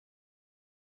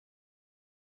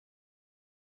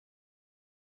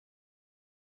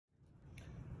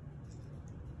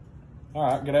All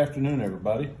right, good afternoon,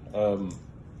 everybody. You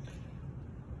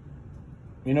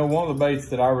know, one of the baits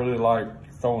that I really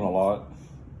like throwing a lot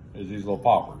is these little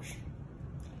poppers.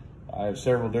 I have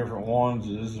several different ones.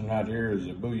 This one right here is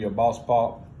a Booyah Boss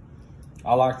Pop.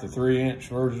 I like the 3-inch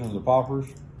version of the poppers.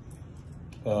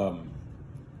 One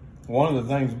of the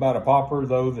things about a popper,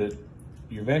 though, that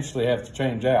you eventually have to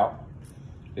change out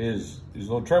is these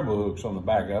little treble hooks on the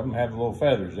back of them have the little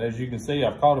feathers. As you can see,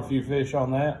 I've caught a few fish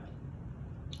on that.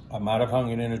 I might have hung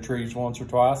it in the trees once or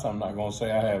twice. I'm not gonna say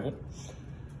I haven't.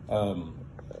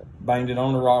 Banged it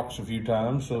on the rocks a few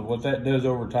times. So what that does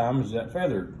over time is that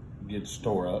feather gets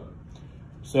tore up.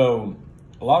 So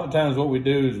a lot of times what we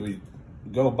do is we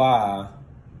go buy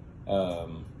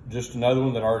just another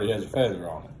one that already has a feather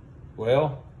on it.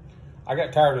 Well, I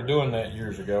got tired of doing that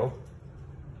years ago.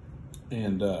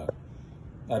 And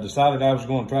I decided I was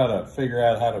gonna try to figure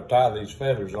out how to tie these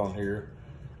feathers on here.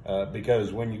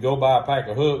 Because when you go buy a pack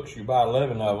of hooks, you buy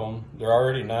 11 of them, they're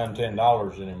already $9,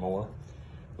 $10 anymore.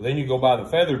 Well, then you go buy the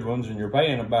feathered ones and you're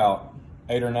paying about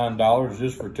 $8 or $9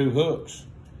 just for 2 hooks.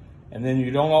 And then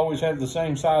you don't always have the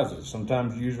same sizes.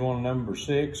 Sometimes you use one number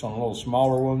 6 on a little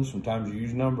smaller ones. Sometimes you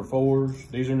use number 4s.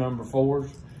 These are number 4s.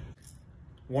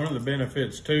 One of the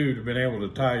benefits too to being able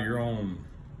to tie your own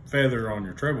feather on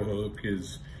your treble hook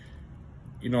is,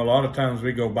 you know, a lot of times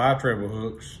we go buy treble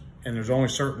hooks and there's only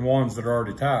certain ones that are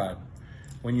already tied.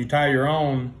 When you tie your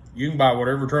own, you can buy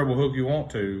whatever treble hook you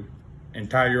want to and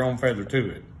tie your own feather to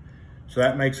it. So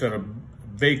that makes it a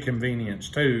big convenience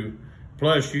too.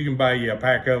 Plus you can buy you a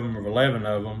pack of them, of 11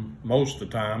 of them, most of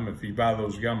the time, if you buy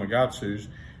those Yamagatsus.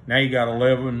 Now you got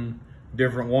 11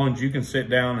 different ones. You can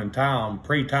sit down and tie them,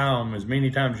 pre-tie them as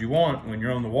many times you want. When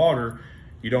you're on the water,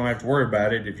 you don't have to worry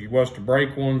about it. If you was to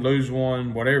break one, lose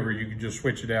one, whatever, you can just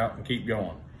switch it out and keep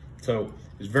going. So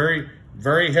it's very,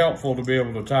 very helpful to be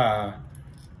able to tie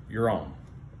your own.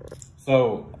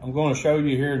 So I'm going to show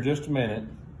you here in just a minute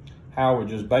how with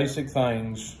just basic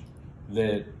things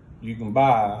that you can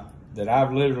buy that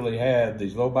I've literally had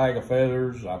these little bag of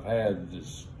feathers. I've had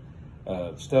this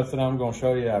stuff that I'm going to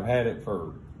show you. I've had it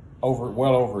for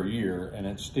well over a year and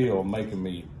it's still making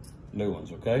me new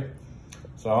ones, okay?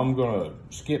 So I'm going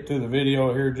to skip through the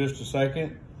video here just a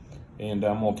second. And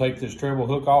I'm gonna take this treble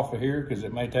hook off of here because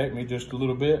it may take me just a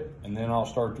little bit, and then I'll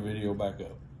start the video back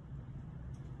up.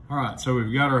 All right, so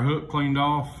we've got our hook cleaned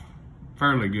off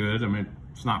fairly good. I mean,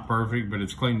 it's not perfect, but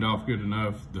it's cleaned off good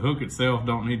enough. The hook itself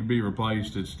don't need to be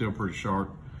replaced. It's still pretty sharp.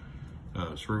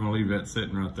 So we're gonna leave that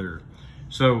sitting right there.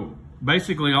 So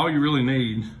basically all you really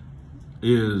need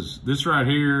is this right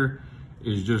here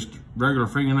is just regular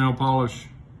fingernail polish.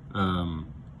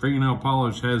 Fingernail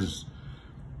polish has,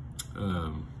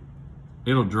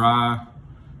 it'll dry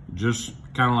just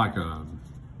kind of like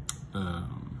a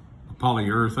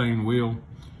polyurethane wheel,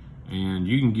 and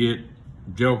you can get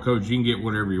gel coats, you can get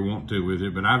whatever you want to with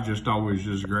it, but I've just always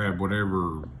just grabbed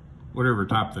whatever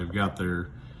type they've got there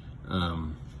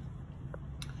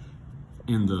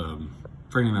in the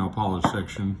fingernail polish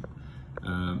section.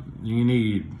 You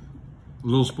need a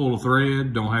little spool of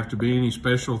thread. Don't have to be any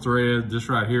special thread. This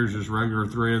right here is just regular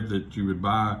thread that you would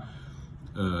buy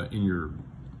in your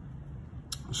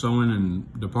sewing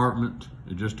and department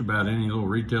at just about any little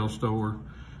retail store.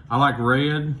 I like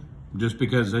red just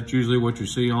because that's usually what you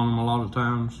see on them a lot of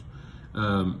times.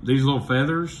 These little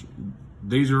feathers,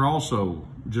 these are also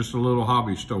just a little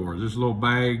hobby store. This little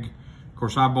bag, of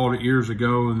course I bought it years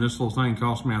ago and this little thing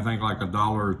cost me I think like $1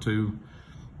 or $2.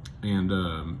 And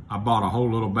I bought a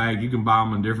whole little bag. You can buy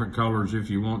them in different colors if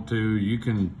you want to. You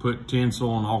can put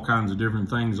tinsel and all kinds of different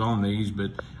things on these,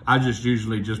 but I just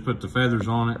usually just put the feathers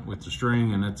on it with the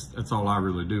string, and that's all I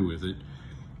really do with it.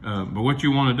 But what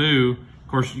you want to do, of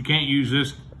course, you can't use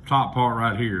this top part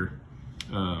right here,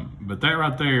 but that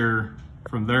right there,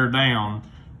 from there down,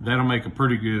 that'll make a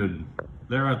pretty good,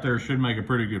 that right there should make a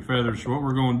pretty good feather. So what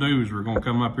we're going to do is we're going to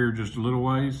come up here just a little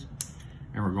ways,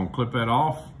 and we're going to clip that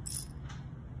off.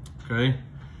 Okay,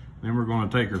 then we're going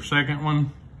to take our second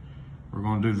one. We're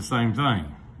going to do the same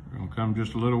thing. We're going to come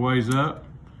just a little ways up.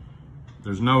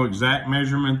 There's no exact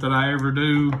measurement that I ever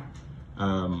do,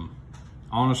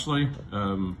 honestly.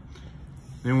 Then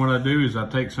what I do is I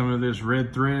take some of this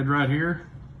red thread right here.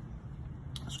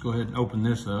 Let's go ahead and open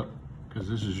this up because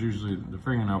this is usually the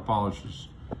fingernail polish is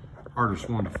hardest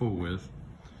one to fool with.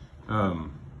 So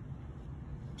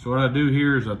what I do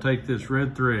here is I take this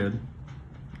red thread,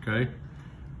 okay,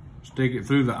 stick it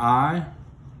through the eye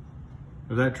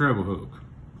of that treble hook,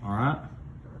 all right?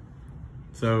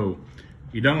 So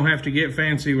you don't have to get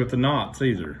fancy with the knots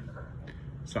either.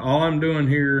 So all I'm doing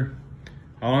here,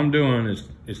 all I'm doing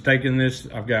is taking this,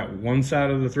 I've got one side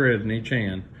of the thread in each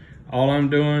hand. All I'm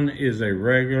doing is a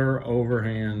regular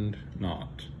overhand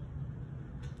knot.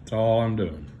 That's all I'm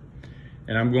doing.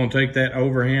 And I'm going to take that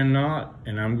overhand knot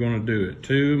and I'm going to do it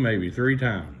 2, maybe 3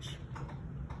 times.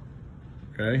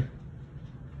 Okay?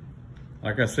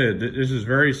 Like I said, this is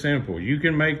very simple. You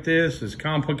can make this as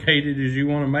complicated as you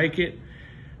want to make it,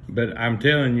 but I'm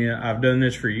telling you, I've done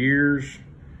this for years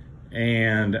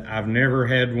and I've never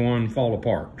had one fall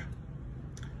apart.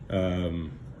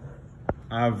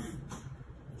 I've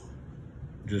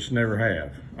just never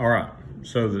have. All right,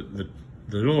 so the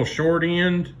little short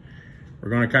end, we're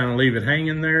gonna kind of leave it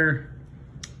hanging there.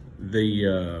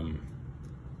 The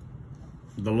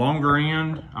longer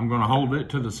end, I'm gonna hold it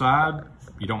to the side.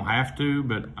 You don't have to,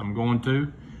 but I'm going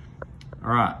to. All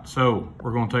right, so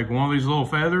we're gonna take one of these little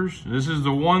feathers. This is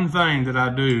the one thing that I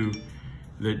do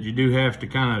that you do have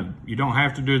to you don't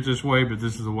have to do it this way, but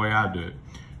this is the way I do it.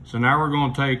 So now we're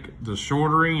gonna take the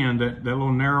shorter end, that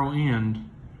little narrow end,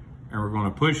 and we're gonna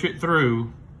push it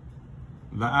through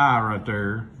the eye right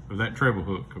there of that treble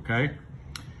hook, okay?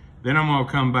 Then I'm gonna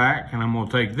come back and I'm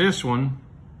gonna take this one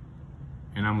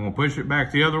and I'm gonna push it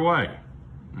back the other way.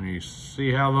 And you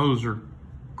see how those are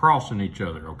crossing each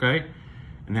other, okay?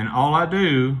 And then all I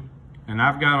do, and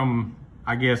I've got them,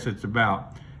 I guess it's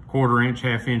about 1/4 inch,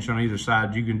 1/2 inch on either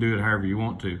side. You can do it however you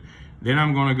want to. Then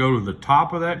I'm gonna go to the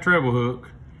top of that treble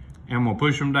hook and I'm gonna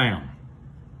push them down.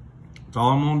 That's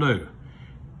all I'm gonna do.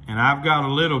 And I've got a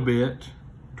little bit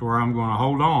to where I'm gonna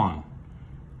hold on.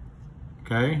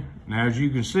 Okay, now as you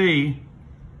can see,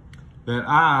 that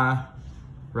eye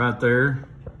right there,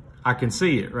 I can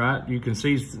see it, right? You can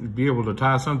see, be able to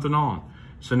tie something on.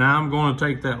 So now I'm gonna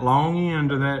take that long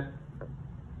end of that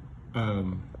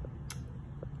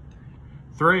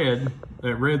thread,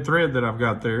 that red thread that I've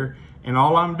got there, and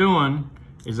all I'm doing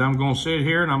is I'm gonna sit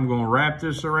here and I'm gonna wrap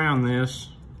this around this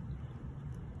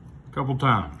a couple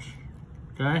times,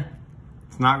 okay?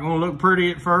 It's not gonna look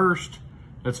pretty at first,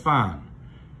 that's fine.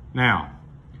 Now,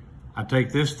 I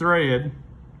take this thread,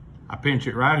 I pinch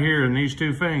it right here in these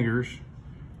 2 fingers,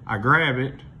 I grab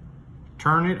it,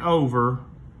 turn it over,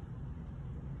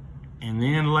 and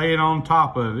then lay it on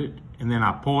top of it, and then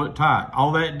I pull it tight.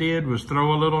 All that did was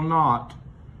throw a little knot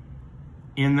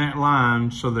in that line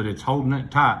so that it's holding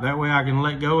it tight. That way I can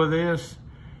let go of this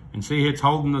and see it's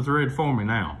holding the thread for me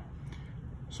now.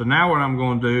 So now what I'm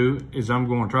going to do is I'm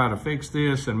going to try to fix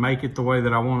this and make it the way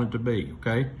that I want it to be,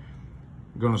 okay?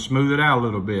 I'm going to smooth it out a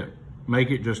little bit, make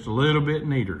it just a little bit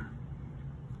neater.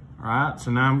 All right,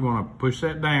 so now I'm going to push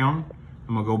that down.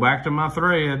 I'm going to go back to my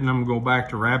thread and I'm going to go back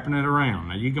to wrapping it around.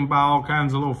 Now you can buy all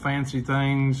kinds of little fancy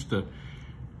things to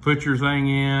put your thing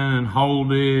in and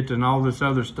hold it and all this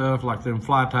other stuff like them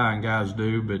fly tying guys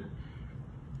do, but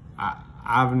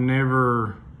I've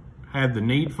never had the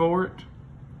need for it.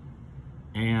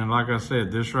 And like I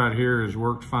said, this right here has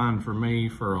worked fine for me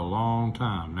for a long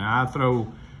time. Now I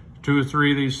throw 2 or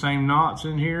 3 of these same knots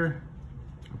in here,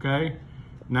 okay?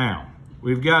 Now,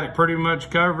 we've got it pretty much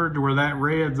covered to where that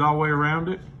red's all the way around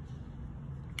it.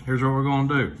 Here's what we're gonna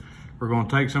do. We're gonna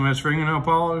take some of this fingernail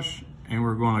polish and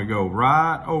we're gonna go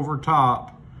right over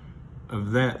top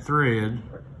of that thread.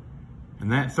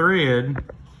 And that thread,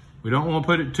 we don't wanna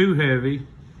put it too heavy,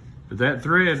 but that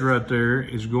thread right there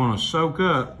is gonna soak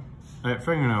up that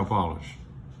fingernail polish.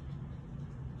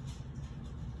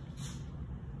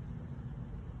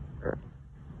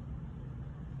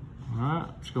 All right,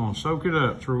 it's gonna soak it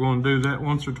up. So we're gonna do that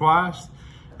once or twice.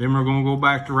 Then we're gonna go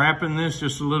back to wrapping this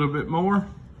just a little bit more.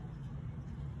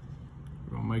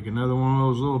 We're gonna make another one of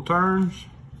those little turns.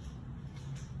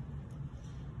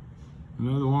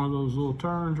 Another one of those little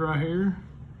turns right here.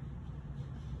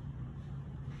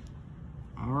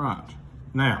 All right,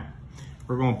 now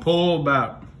we're gonna pull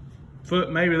about a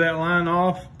foot, maybe that line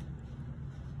off.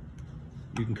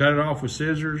 You can cut it off with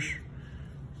scissors.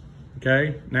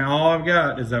 Okay, now all I've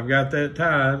got is I've got that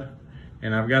tied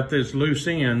and I've got this loose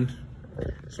end.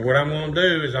 So what I'm gonna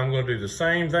do is I'm gonna do the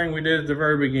same thing we did at the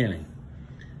very beginning.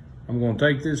 I'm gonna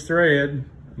take this thread,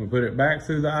 I'm gonna put it back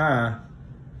through the eye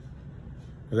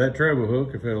of that treble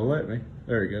hook, if it'll let me.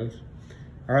 There it goes.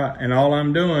 All right, and all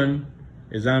I'm doing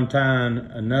is I'm tying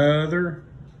another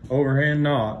overhand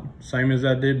knot, same as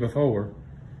I did before,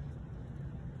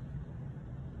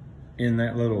 in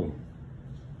that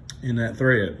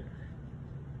thread.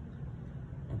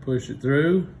 Push it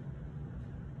through.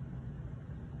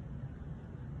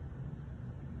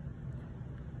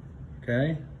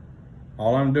 Okay.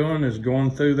 All I'm doing is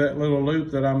going through that little loop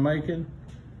that I'm making,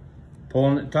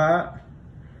 pulling it tight.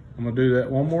 I'm gonna do that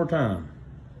one more time.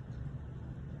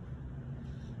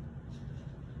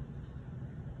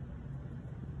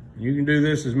 You can do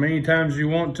this as many times as you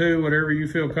want to, whatever you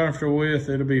feel comfortable with,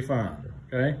 it'll be fine,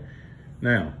 okay?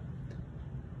 Now,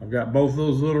 I've got both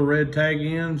those little red tag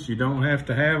ends. You don't have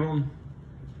to have them.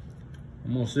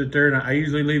 I'm gonna sit there, and I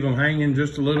usually leave them hanging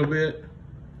just a little bit.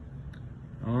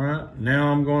 All right,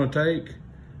 now I'm gonna take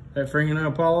that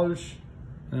fingernail polish,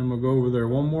 and I'm gonna go over there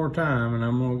one more time, and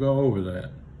I'm gonna go over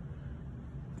that.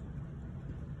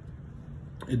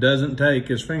 It doesn't take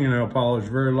this fingernail polish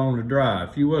very long to dry.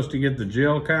 If you was to get the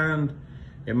gel kind,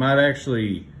 it might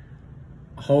actually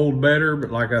hold better,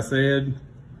 but like I said,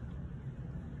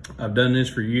 I've done this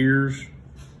for years.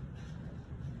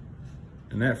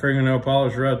 And that fingernail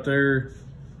polish right there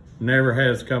never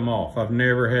has come off. I've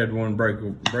never had one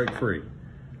break free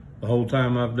the whole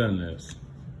time I've done this.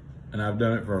 And I've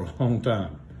done it for a long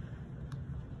time.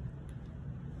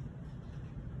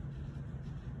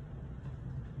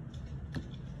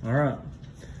 All right,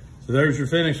 so there's your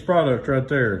finished product right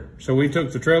there. So we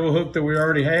took the treble hook that we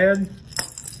already had.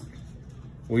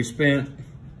 We spent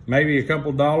maybe a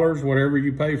couple dollars, whatever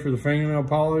you pay for the fingernail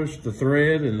polish, the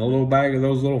thread, and the little bag of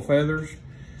those little feathers.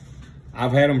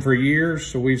 I've had them for years,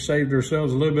 so we've saved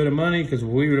ourselves a little bit of money, because if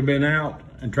we would have been out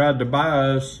and tried to buy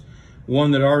us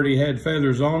one that already had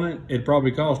feathers on it, it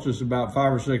probably cost us about $5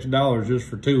 or $6 just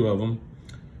for 2 of them.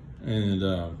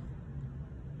 And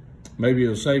maybe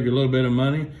it'll save you a little bit of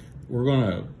money. We're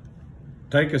gonna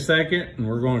take a second and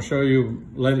we're gonna show you,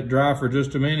 let it dry for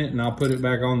just a minute, and I'll put it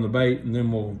back on the bait, and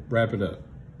then we'll wrap it up.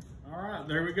 All right,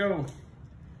 there we go.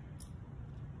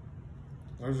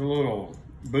 There's a little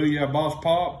Booyah Boss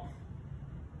Pop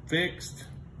fixed.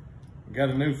 We got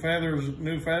a new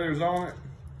feathers on it.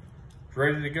 It's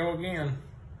ready to go again.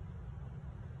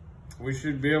 We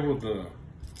should be able to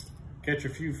catch a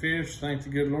few fish, thank the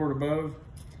good Lord above,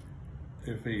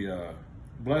 if he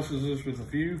blesses us with a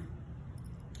few.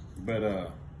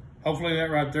 But hopefully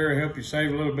that right there will help you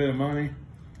save a little bit of money.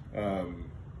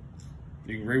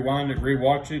 You can rewind it,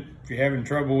 rewatch it. If you're having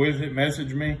trouble with it,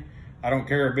 message me. I don't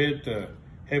care a bit to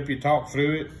help you talk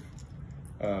through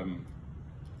it.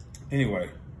 Anyway,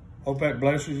 hope that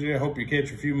blesses you. I hope you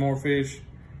catch a few more fish.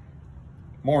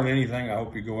 More than anything, I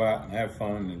hope you go out and have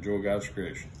fun and enjoy God's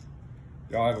creation.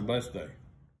 Y'all have a blessed day.